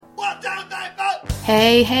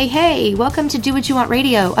Hey, hey, hey! Welcome to Do What You Want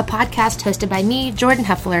Radio, a podcast hosted by me, Jordan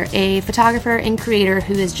Heffler, a photographer and creator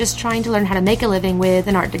who is just trying to learn how to make a living with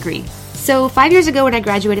an art degree. So 5 years ago when I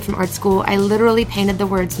graduated from art school, I literally painted the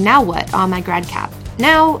words, "Now what?" on my grad cap.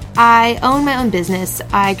 Now, I own my own business,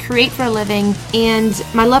 I create for a living, and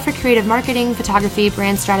my love for creative marketing, photography,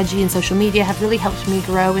 brand strategy, and social media have really helped me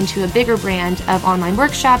grow into a bigger brand of online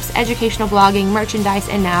workshops, educational blogging, merchandise,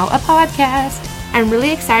 and now a podcast. I'm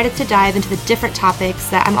really excited to dive into the different topics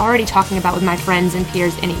that I'm already talking about with my friends and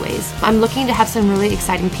peers anyways. I'm looking to have some really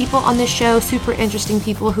exciting people on this show, super interesting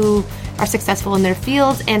people who are successful in their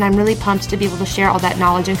fields, and I'm really pumped to be able to share all that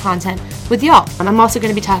knowledge and content with y'all. I'm also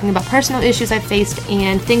going to be talking about personal issues I've faced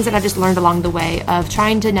and things that I've just learned along the way of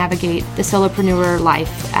trying to navigate the solopreneur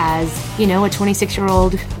life as, you know, a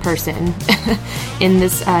 26-year-old person in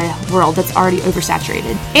this world that's already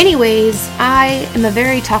oversaturated. Anyways, I am a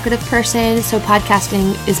very talkative person, so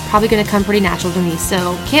podcasting is probably going to come pretty natural to me,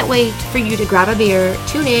 so can't wait for you to grab a beer,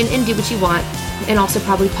 tune in, and do what you want, and also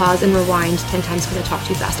probably pause and rewind 10 times because I talk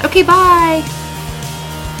too fast. Okay, bye!